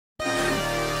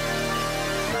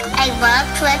I love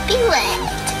Trippie wet.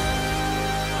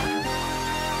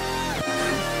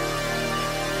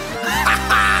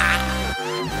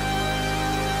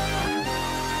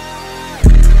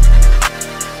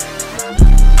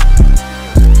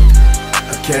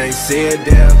 I can't see a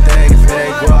damn thing if it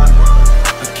ain't guap.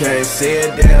 I can't see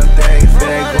a damn thing if it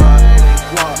ain't guap.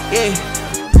 Yeah,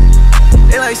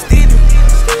 they like Stevie,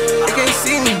 they can't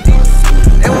see me,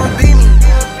 they won't beat me.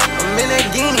 I'm in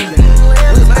that guinea,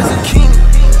 look like zucchini.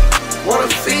 Wanna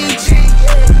feed you,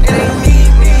 and they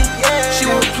need me. She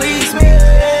won't please me,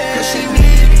 cause she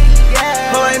need me.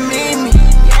 Her like me,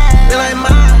 they like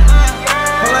mine.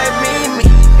 Her like me,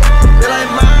 they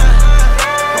like mine.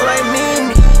 Her like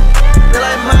me, they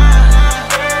like mine.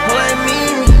 Her like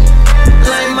me,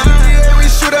 they like mine. Yeah, we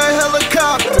shoot at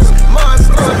helicopters,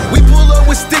 monsters. We pull up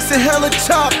with sticks and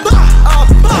helicopters.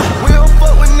 We don't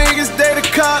fuck with niggas, they the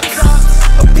cops.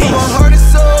 I put my heart and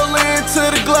soul into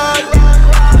the Glock.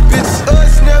 Bitch,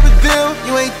 us, never them.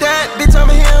 You ain't that, bitch, I'm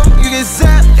him. You get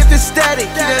zapped if it's static.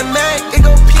 You that Mac, it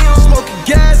go fume. Smoking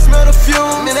gas, smell the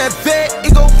fume. In that vet,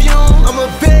 it go fume. I'm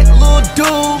a vet, little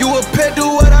dude. You a pet, do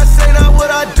what I say, not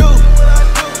what I do.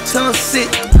 Tell him sit,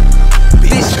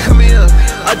 bitch, come here.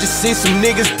 I just seen some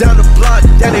niggas down the block,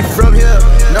 that they from here.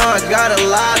 No, I got a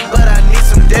lot, but I need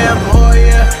some damn more,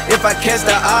 yeah. If I catch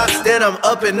the ops, then I'm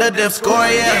up in the damn score,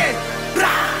 yeah.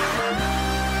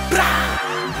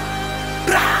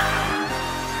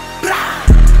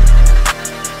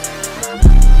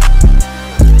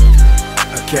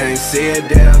 I can't see a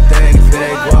damn thing if it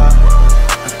ain't guap.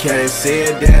 I can't see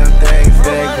a damn thing if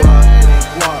it ain't guap.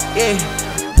 Yeah,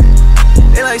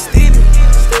 they like Stevie,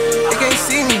 they can't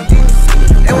see me,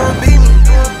 they won't beat me.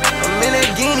 I'm in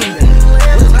that guinea,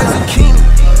 look like zucchini.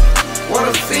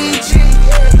 Wanna feed you,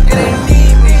 and they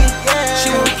need me.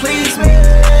 She won't please me,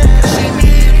 cause she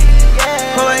need me.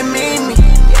 Her like me,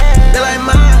 they like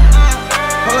mine.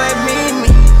 Her like me,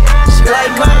 she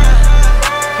like mine.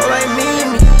 Her like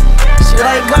me, she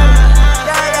like mine.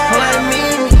 Her like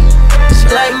me, she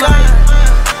like mine.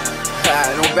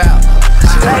 No doubt.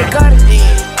 She like Carti,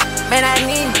 man, I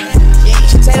need it.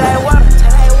 She taste like water,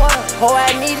 oh,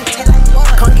 I need it.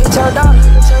 Come get your daughter,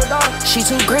 she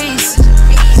too greasy,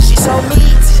 she so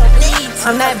meat.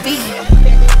 I'm that beat,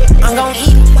 I'm gon'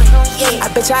 eat it. I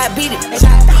bet you I beat it.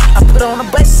 I put on a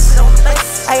bus,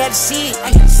 I got to see it.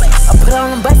 I put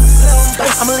on a bus,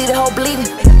 I'ma leave the whole bleeding,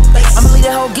 I'ma leave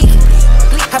the whole geeking.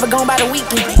 Have it gone by the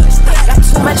weekend. Got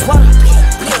too much water,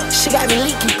 she got me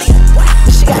leaking,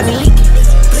 she got me leaking.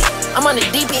 I'm on the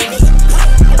deep end,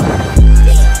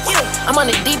 I'm on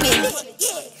the deep end,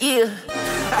 yeah.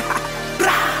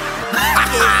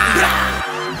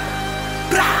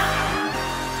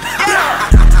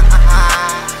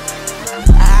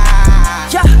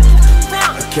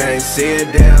 I can't see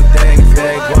a damn thing if it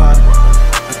ain't guap.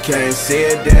 I can't see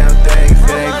a damn thing if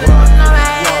it ain't guap.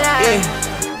 Yeah,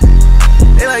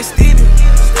 they like Stevie,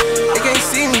 they can't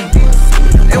see me,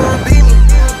 they won't be